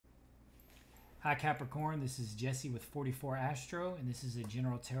Hi Capricorn, this is Jesse with 44 Astro, and this is a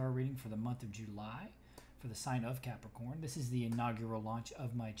general tarot reading for the month of July for the sign of Capricorn. This is the inaugural launch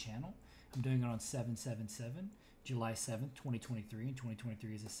of my channel. I'm doing it on 7/7/7, July 7th, 2023, and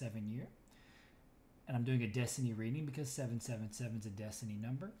 2023 is a 7-year. And I'm doing a destiny reading because 777 is a destiny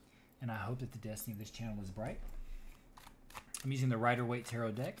number, and I hope that the destiny of this channel is bright. I'm using the Rider-Waite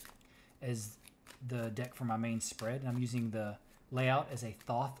Tarot deck as the deck for my main spread, and I'm using the layout as a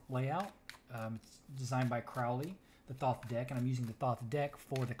Thoth layout. It's designed by Crowley, the Thoth deck, and I'm using the Thoth deck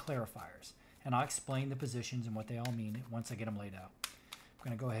for the clarifiers. And I'll explain the positions and what they all mean once I get them laid out. I'm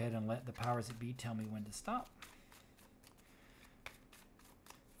going to go ahead and let the powers that be tell me when to stop.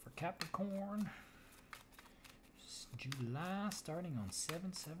 For Capricorn, July starting on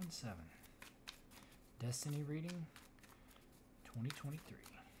 7/7/7. Destiny reading 2023.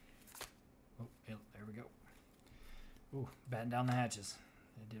 Oh, there we go. Ooh, batten down the hatches.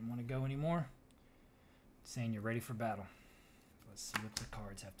 I didn't want to go anymore. Saying you're ready for battle. Let's see what the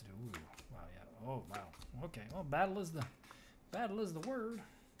cards have to do. Ooh, wow, yeah. Oh, wow. Okay. Well, battle is the word.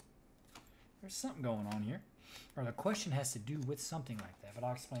 There's something going on here. Or the question has to do with something like that, but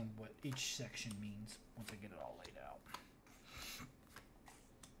I'll explain what each section means once I get it all laid out.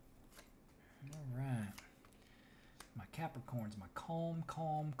 All right. My Capricorns, my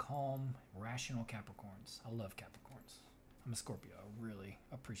calm, rational Capricorns. I love Capricorns. I'm a Scorpio. I really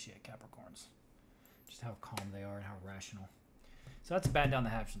appreciate Capricorns. Just how calm they are and how rational. So that's batten down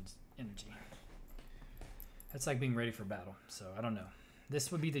the hatches energy. That's like being ready for battle. So I don't know.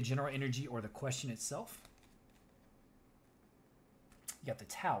 This would be the general energy or the question itself. You got the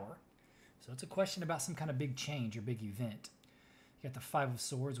Tower. So it's a question about some kind of big change or big event. You got the Five of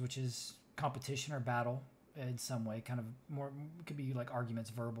Swords, which is competition or battle in some way. Kind of more, could be like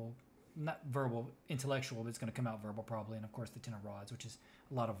arguments, verbal. Not verbal, intellectual, but it's going to come out verbal probably. And of course the Ten of Rods, which is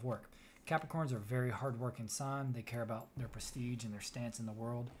a lot of work. Capricorns are a very hard-working sign. They care about their prestige and their stance in the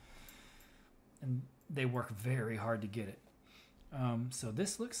world. And they work very hard to get it. So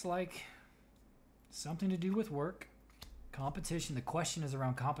this looks like something to do with work. Competition. The question is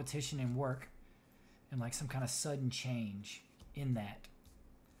around competition and work. And like some kind of sudden change in that.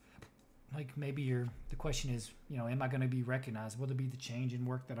 Like maybe the question is, you know, am I going to be recognized? Will there be the change in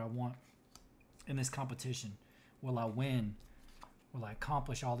work that I want in this competition? Will I win? Will I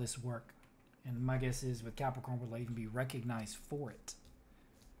accomplish all this work? And my guess is with Capricorn, will I even be recognized for it?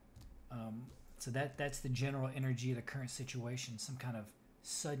 So that's the general energy of the current situation. Some kind of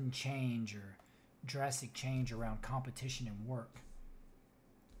sudden change or drastic change around competition and work.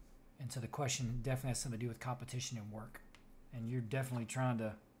 And so the question definitely has something to do with competition and work. And you're definitely trying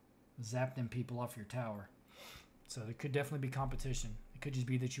to zap them people off your tower. So there could definitely be competition. It could just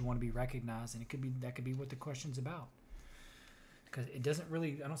be that you want to be recognized, and that could be what the question's about. Because it doesn't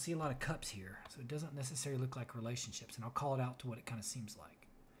really, I don't see a lot of cups here, so it doesn't necessarily look like relationships, and I'll call it out to what it kind of seems like.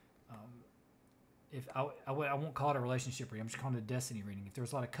 If I won't call it a relationship reading, I'm just calling it a destiny reading. If there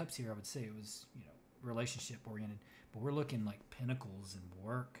was a lot of cups here, I would say it was, you know, relationship oriented, but we're looking like pentacles and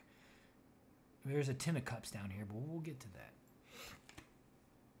work. There's a 10 of cups down here, but we'll get to that.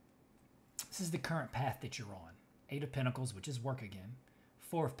 This is the current path that you're on. 8 of Pentacles, which is work again.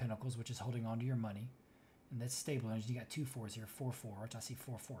 4 of Pentacles, which is holding on to your money. And that's stable energy. You got 2 4s here. 4 4, which I see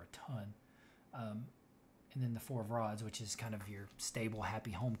 4 4 a ton. And then the 4 of Rods, which is kind of your stable,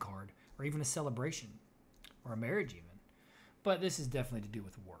 happy home card. Or even a celebration. Or a marriage even. But this is definitely to do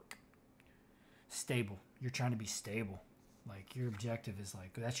with work. Stable. You're trying to be stable. Like your objective is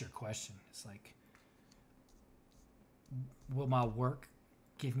like, that's your question. It's like, will my work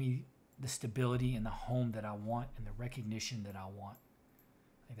give me the stability and the home that I want and the recognition that I want?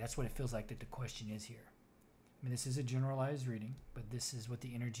 Like that's what it feels like that the question is here. I mean, this is a generalized reading, but this is what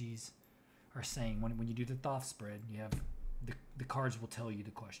the energies are saying. When you do the Thoth spread, you have the cards will tell you the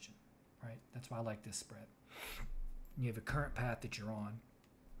question, right? That's why I like this spread. You have a current path that you're on.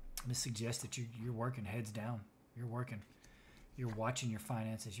 This suggests that you're working heads down. You're working. You're watching your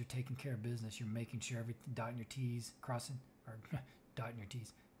finances. You're taking care of business. You're making sure dotting your T's, crossing, or dotting your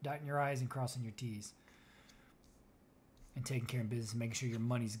T's. Dotting your I's and crossing your T's. And taking care of business, making sure your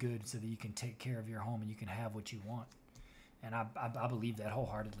money's good so that you can take care of your home and you can have what you want. And I believe that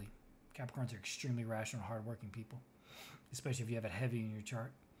wholeheartedly. Capricorns are extremely rational, hardworking people. Especially if you have it heavy in your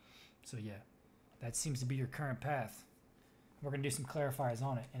chart. So yeah, that seems to be your current path. We're going to do some clarifiers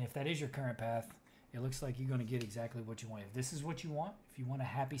on it. And if that is your current path, it looks like you're going to get exactly what you want. If this is what you want, if you want a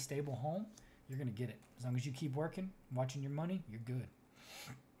happy, stable home, you're going to get it. As long as you keep working, watching your money, you're good.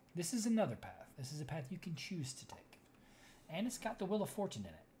 This is another path. This is a path you can choose to take. And it's got the Wheel of Fortune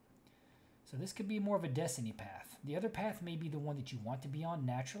in it. So this could be more of a destiny path. The other path may be the one that you want to be on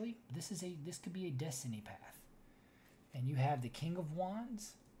naturally. This could be a destiny path. And you have the King of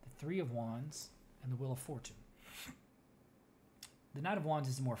Wands, the Three of Wands, and the Wheel of Fortune. The Knight of Wands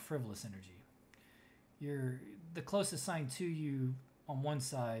is a more frivolous energy. You're the closest sign to you on one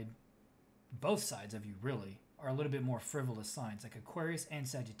side, both sides of you really, are a little bit more frivolous signs, like Aquarius and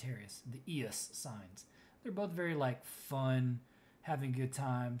Sagittarius, the Eos signs. They're both very like fun, having a good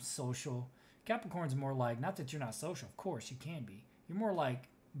time, social. Capricorn's more like, not that you're not social, of course you can be. You're more like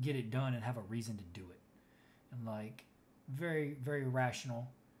get it done and have a reason to do it. And like very, very rational.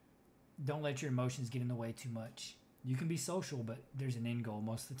 Don't let your emotions get in the way too much. You can be social, but there's an end goal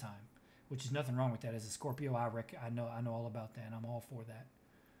most of the time, which is nothing wrong with that. As a Scorpio, I know all about that, and I'm all for that.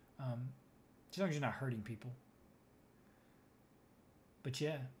 As long as you're not hurting people. But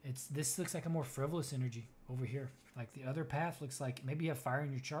yeah, this looks like a more frivolous energy over here. Like the other path looks like maybe you have fire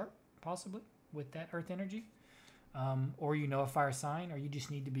in your chart, possibly, with that earth energy. Or you know a fire sign, or you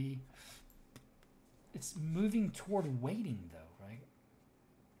just need to be... It's moving toward waiting, though, right?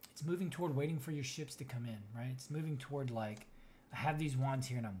 It's moving toward waiting for your ships to come in, right? It's moving toward like, I have these wands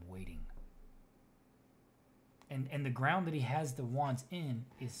here and I'm waiting. And the ground that he has the wands in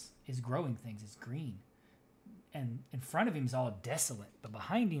is growing things. It's green. And in front of him is all desolate. But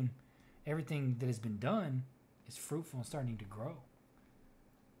behind him, everything that has been done is fruitful and starting to grow.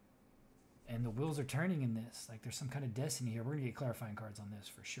 And the wheels are turning in this. Like there's some kind of destiny here. We're going to get clarifying cards on this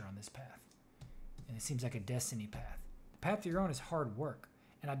for sure, on this path. And it seems like a destiny path. The path you're on is hard work.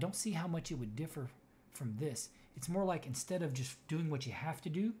 And I don't see how much it would differ from this. It's more like instead of just doing what you have to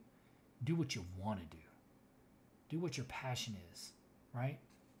do what you want to do. Do what your passion is, right?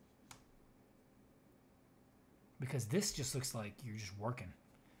 Because this just looks like you're just working.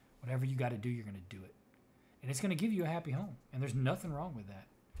 Whatever you got to do, you're going to do it. And it's going to give you a happy home. And there's nothing wrong with that.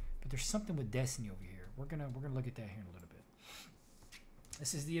 But there's something with destiny over here. We're gonna look at that here in a little bit.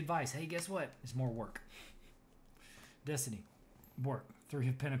 This is the advice. Hey, guess what? It's more work. Destiny, work. 3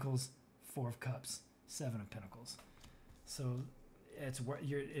 of Pentacles, 4 of Cups, 7 of Pentacles. So it's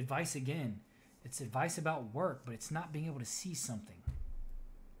your advice again. It's advice about work, but it's not being able to see something.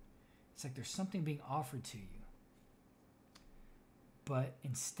 It's like there's something being offered to you. But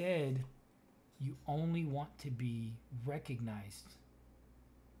instead, you only want to be recognized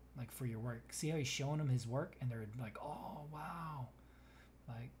like for your work. See how he's showing them his work and they're like, oh, wow.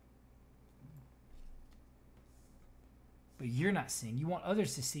 Like, but you're not seeing. You want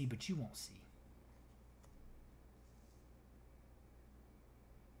others to see, but you won't see.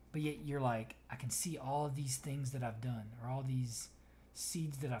 But yet you're like, I can see all of these things that I've done, or all these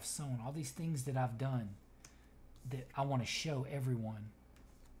seeds that I've sown, all these things that I've done that I want to show everyone.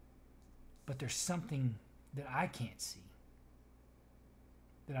 But there's something that I can't see.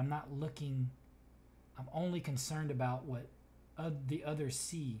 That I'm not looking, I'm only concerned about what the others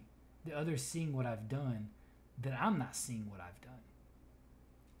see, the others seeing what I've done, that I'm not seeing what I've done.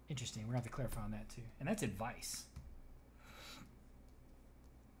 Interesting. We're going to have to clarify on that too. And that's advice.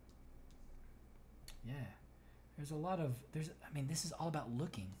 Yeah. There's a lot of, this is all about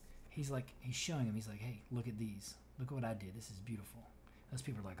looking. He's showing him, he's like, hey, look at these. Look at what I did. This is beautiful. Those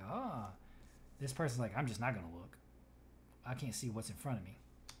people are like, this person's like, I'm just not going to look. I can't see what's in front of me.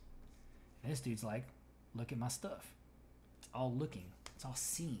 And this dude's like, look at my stuff. It's all looking. It's all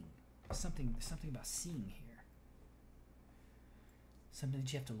seeing. There's something about seeing here. Something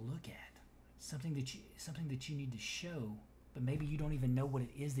that you have to look at. Something that you need to show, but maybe you don't even know what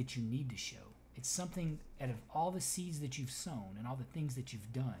it is that you need to show. It's something out of all the seeds that you've sown and all the things that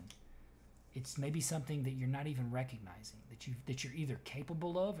you've done. It's maybe something that you're not even recognizing, that you're either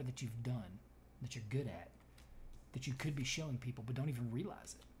capable of or that you've done, that you're good at, that you could be showing people but don't even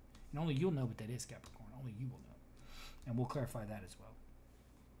realize it. And only you'll know what that is, Capricorn. Only you will know. And we'll clarify that as well.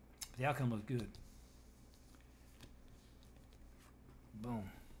 But the outcome looks good. Boom.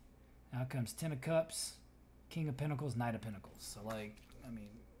 Outcomes 10 of Cups, King of Pentacles, Knight of Pentacles. So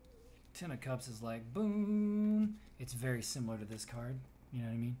 10 of Cups is like, boom. It's very similar to this card. You know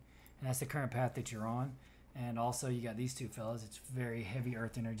what I mean? And that's the current path that you're on. And also you got these two fellas. It's very heavy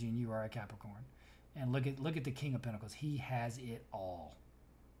earth energy and you are a Capricorn. And look at the King of Pentacles. He has it all.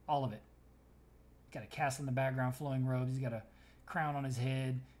 All of it. He's got a castle in the background, flowing robes. He's got a crown on his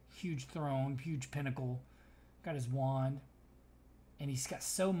head, huge throne, huge pinnacle. Got his wand. And he's got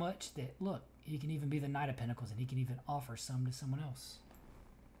so much that, look, he can even be the Knight of Pentacles and he can even offer some to someone else.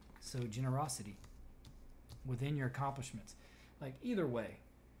 So generosity within your accomplishments. Like either way,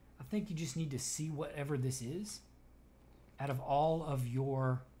 I think you just need to see whatever this is out of all of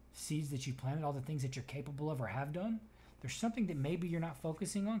your seeds that you planted, all the things that you're capable of or have done. There's something that maybe you're not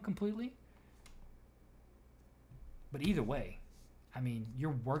focusing on completely, But either way, I mean,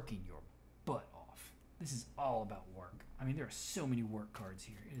 you're working your butt off. This is all about work. I mean, there are so many work cards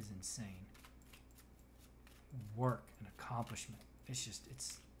here. It is insane. Work and accomplishment.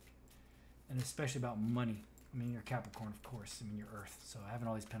 And especially about money. I mean, you're Capricorn, of course. I mean, you're Earth. So having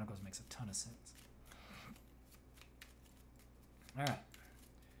all these pentacles makes a ton of sense. All right.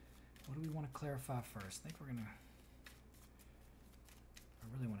 What do we want to clarify first? I think we're going to... I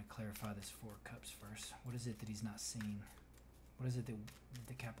really want to clarify this Four of Cups first. What is it that he's not seeing? What is it that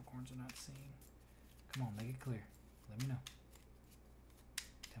the Capricorns are not seeing? Come on, make it clear. Let me know.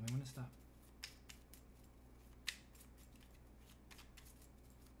 Tell me when to stop.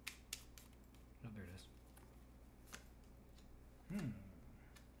 Oh, there it is.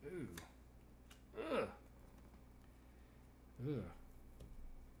 Ooh. Ugh. Ugh.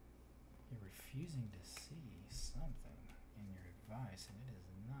 You're refusing to see something in your advice, and it is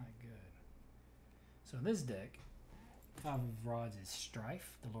not good. So in this deck, Five of Rods is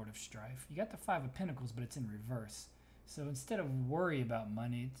strife, the Lord of Strife. You got the Five of Pentacles, but it's in reverse. So instead of worry about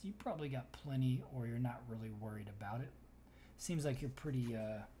money, you probably got plenty, or you're not really worried about it. Seems like you're pretty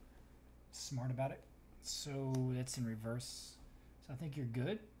smart about it. So that's in reverse. So I think you're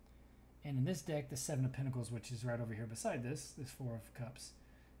good. And in this deck, the Seven of Pentacles, which is right over here beside this Four of Cups.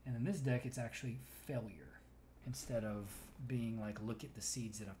 And in this deck, it's actually failure instead of being like, look at the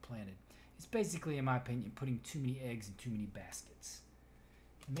seeds that I've planted. It's basically, in my opinion, putting too many eggs in too many baskets.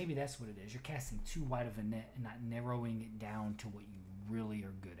 And maybe that's what it is. You're casting too wide of a net and not narrowing it down to what you really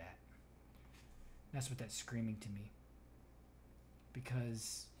are good at. That's what that's screaming to me.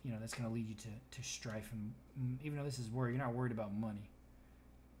 Because, you know, that's going to lead you to strife. And even though this is worry, you're not worried about money.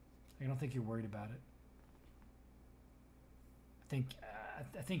 I don't think you're worried about it.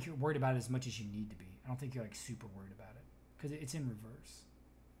 I think you're worried about it as much as you need to be. I don't think you're like super worried about it because it's in reverse.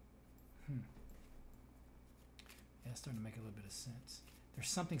 Yeah, it's starting to make a little bit of sense. There's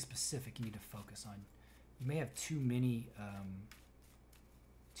something specific you need to focus on. You may have too many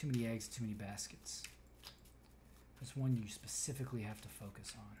eggs, too many baskets. There's one you specifically have to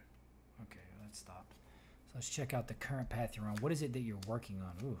focus on. Okay, let's stop. So let's check out the current path you're on. What is it that you're working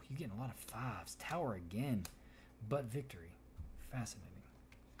on? Ooh, you're getting a lot of fives. Tower again, but victory. Fascinating.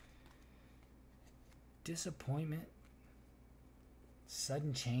 Disappointment,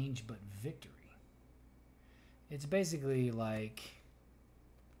 sudden change, but victory. It's basically like,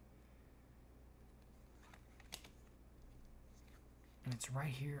 and it's right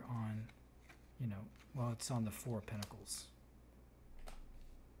here on, you know, well, it's on the Four of Pentacles.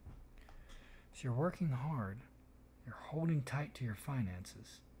 So you're working hard. You're holding tight to your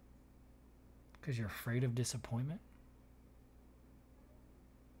finances because you're afraid of disappointment.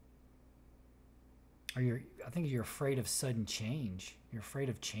 Or I think you're afraid of sudden change. You're afraid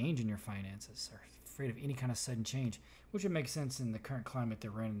of change in your finances, or afraid of any kind of sudden change, which would make sense in the current climate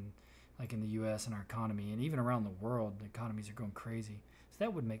that we're in, like in the U.S. and our economy, and even around the world, the economies are going crazy. So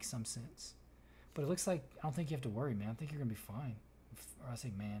that would make some sense. But it looks like I don't think you have to worry, man. I think you're gonna be fine. Or I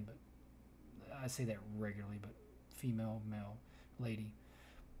say man, but I say that regularly. But female, male, lady,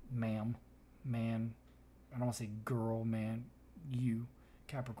 ma'am, man. I don't want to say girl, man. You,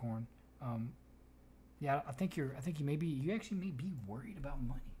 Capricorn. Yeah, I think you actually may be worried about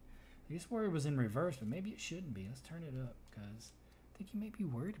money. This worry was in reverse, but maybe it shouldn't be. Let's turn it up, because I think you may be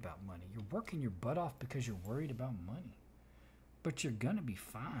worried about money. You're working your butt off because you're worried about money. But you're going to be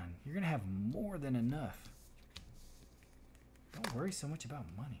fine. You're going to have more than enough. Don't worry so much about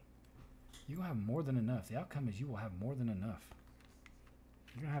money. You're going to have more than enough. The outcome is you will have more than enough.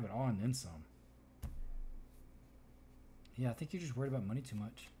 You're going to have it all and then some. Yeah, I think you're just worried about money too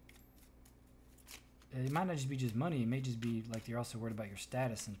much. It might not just be just money. It may just be like you're also worried about your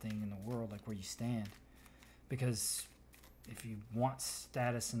status and thing in the world, like where you stand. Because if you want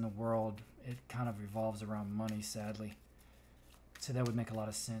status in the world, it kind of revolves around money, sadly. So that would make a lot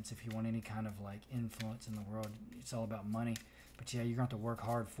of sense. If you want any kind of like influence in the world, it's all about money. But yeah, you're going to have to work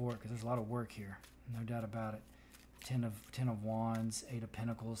hard for it because there's a lot of work here. No doubt about it. 10 of Wands, 8 of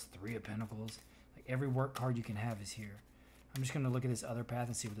Pentacles, 3 of Pentacles. Like every work card you can have is here. I'm just going to look at this other path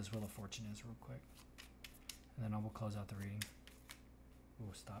and see what this Wheel of Fortune is real quick. And then I will close out the reading.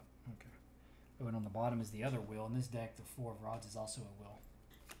 Oh, stop. Okay. Oh, and on the bottom is the other wheel. In this deck, the Four of Rods is also a wheel.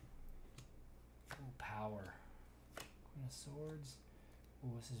 Oh, power. Queen of Swords. Oh,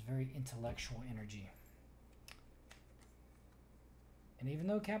 this is very intellectual energy. And even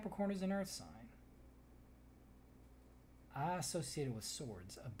though Capricorn is an earth sign, I associate it with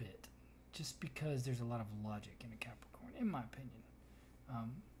swords a bit. Just because there's a lot of logic in a Capricorn, in my opinion.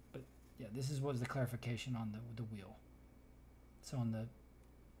 Yeah, this is what was the clarification on the wheel. So on the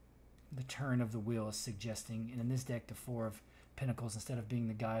the turn of the wheel is suggesting, and in this deck, the Four of Pentacles, instead of being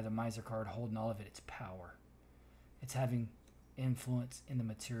the guy, the miser card holding all of it, it's power. It's having influence in the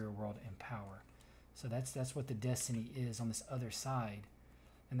material world and power. So that's what the destiny is on this other side.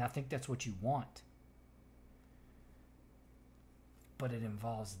 And I think that's what you want. But it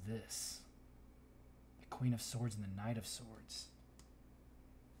involves this. The Queen of Swords and the Knight of Swords.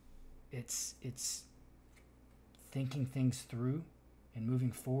 It's thinking things through and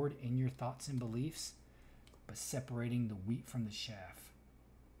moving forward in your thoughts and beliefs, but separating the wheat from the chaff.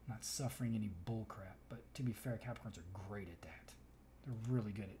 Not suffering any bull crap. But to be fair, Capricorns are great at that. They're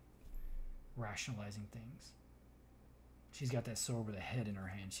really good at rationalizing things. She's got that sword with a head in her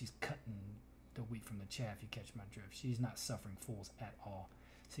hand. She's cutting the wheat from the chaff. You catch my drift. She's not suffering fools at all.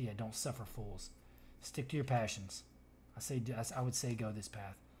 So yeah, don't suffer fools. Stick to your passions. I would say go this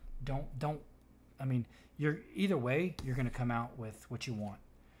path. Don't. I mean, you're either way. You're going to come out with what you want.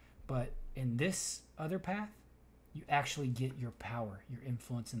 But in this other path, you actually get your power, your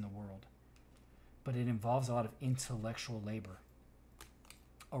influence in the world. But it involves a lot of intellectual labor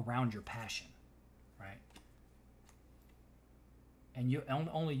around your passion, right? And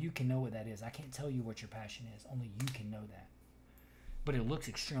only you can know what that is. I can't tell you what your passion is. Only you can know that. But it looks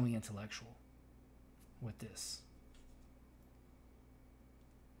extremely intellectual with this.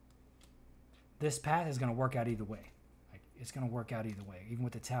 This path is going to work out either way. Like, it's going to work out either way, even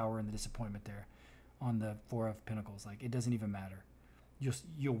with the Tower and the disappointment there on the Four of Pentacles. Like, it doesn't even matter.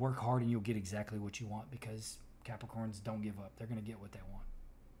 You'll work hard and you'll get exactly what you want, because Capricorns don't give up. They're going to get what they want.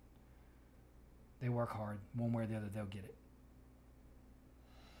 They work hard. One way or the other, they'll get it.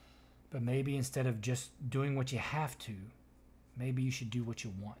 But maybe instead of just doing what you have to, maybe you should do what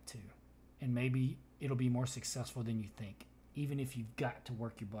you want to. And maybe it'll be more successful than you think. Even if you've got to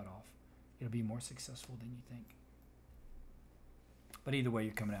work your butt off, it'll be more successful than you think. But either way,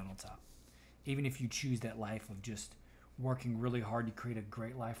 you're coming out on top. Even if you choose that life of just working really hard to create a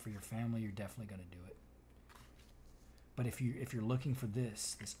great life for your family, you're definitely going to do it. But if you're looking for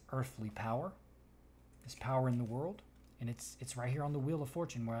this earthly power, this power in the world, and it's right here on the Wheel of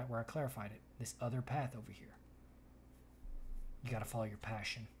Fortune where I clarified it, this other path over here. You got to follow your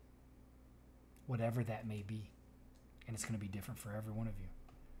passion, whatever that may be. And it's going to be different for every one of you.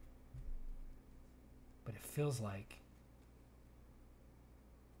 But it feels like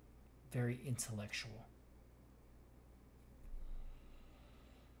very intellectual.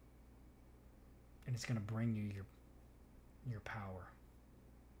 And it's going to bring you your power.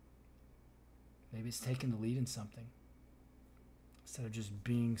 Maybe it's taking the lead in something. Instead of just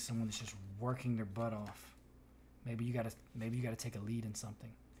being someone that's just working their butt off. Maybe you gotta take a lead in something.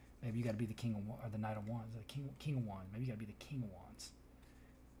 Maybe you gotta be the King of or the Knight of Wands, the King of Wands. Maybe you gotta be the King of Wands.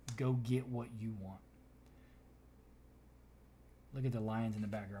 Go get what you want. Look at the lions in the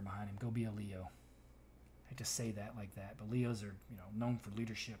background behind him. Go be a Leo. I hate to say that like that, but Leos are known for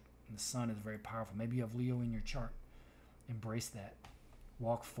leadership, and the sun is very powerful. Maybe you have Leo in your chart. Embrace that.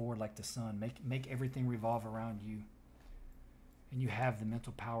 Walk forward like the sun. Make everything revolve around you. And you have the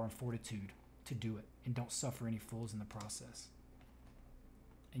mental power and fortitude to do it. And don't suffer any fools in the process.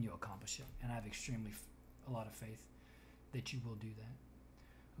 And you'll accomplish it. And I have a lot of faith that you will do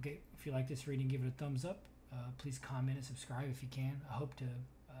that. Okay, if you like this reading, give it a thumbs up. Please comment and subscribe if you can. I hope to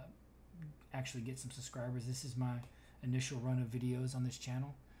actually get some subscribers. This is my initial run of videos on this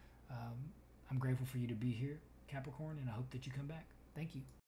channel. I'm grateful for you to be here, Capricorn, and I hope that you come back. Thank you.